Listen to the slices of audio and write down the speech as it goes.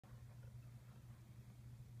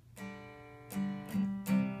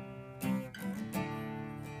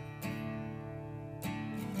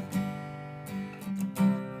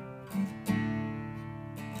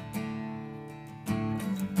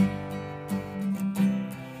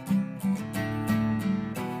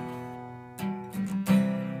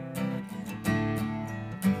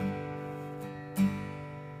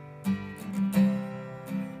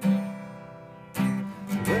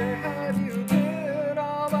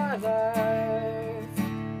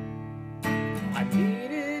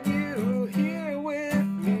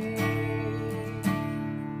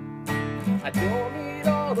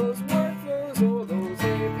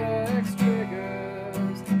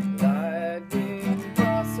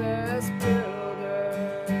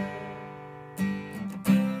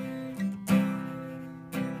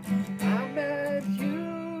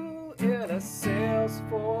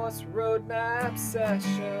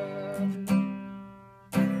session.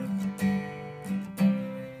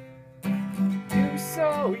 You're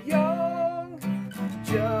so young,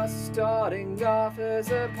 just starting off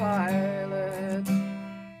as a pilot.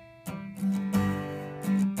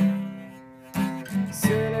 As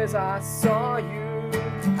soon as I saw you,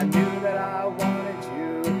 I knew that I wanted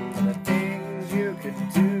you and the things you could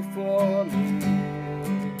do for me.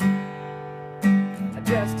 I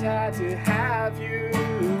just had to have you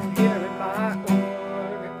here in my org.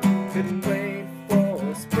 Couldn't wait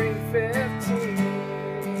for spring 15.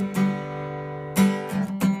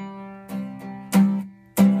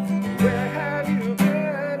 Where have you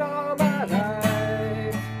been all my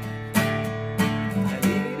life? I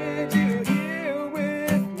needed you here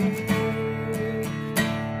with me.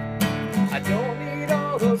 I don't need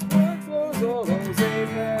all those workflows or those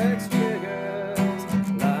Apex triggers.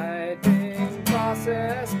 Lightning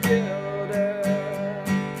process builder.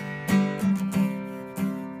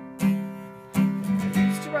 I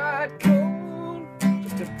used to write code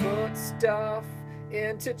just to put stuff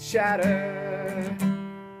into chatter.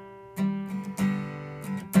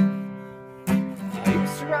 I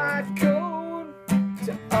used to write code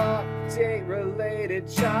to update related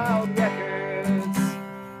child records.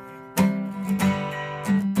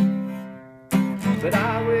 But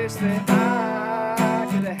I wish that I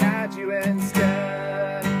could have had you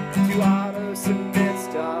instead to auto-submit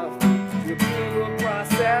stuff to approval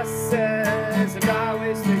processes. And I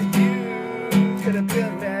wish that you could have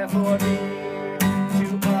been there for me to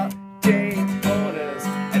update owners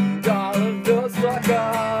and all of those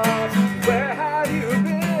fuck-ups. Where have you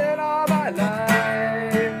been all my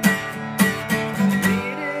life? I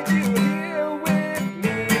needed you here with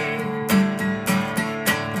me.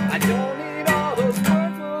 I don't need all those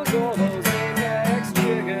workflows or those Apex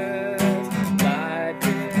triggers.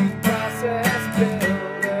 Lightning process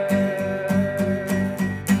builder.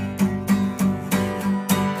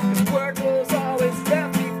 'Cause workflows always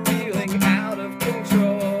left me feeling out of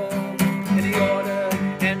control in the order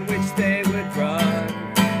in which they would run.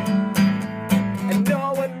 And no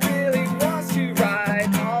one really wants to write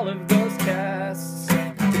all of those tests to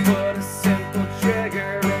put a simple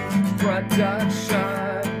trigger in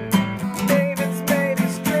production. Maven's maybe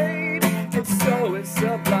straight and so is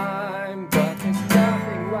Sublime, but there's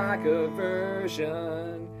nothing like a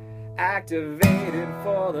version activated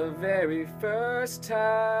for the very first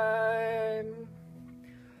time.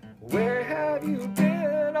 Where have you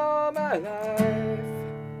been all my life?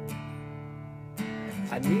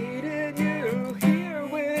 I needed you here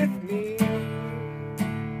with me.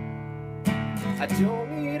 I don't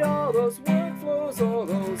need all those workflows or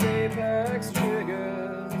those Apex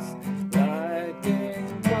triggers.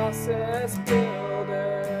 Lightning process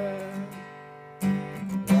builder.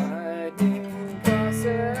 Lightning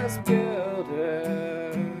process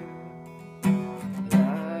builder.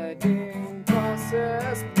 Lightning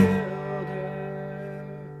process builder.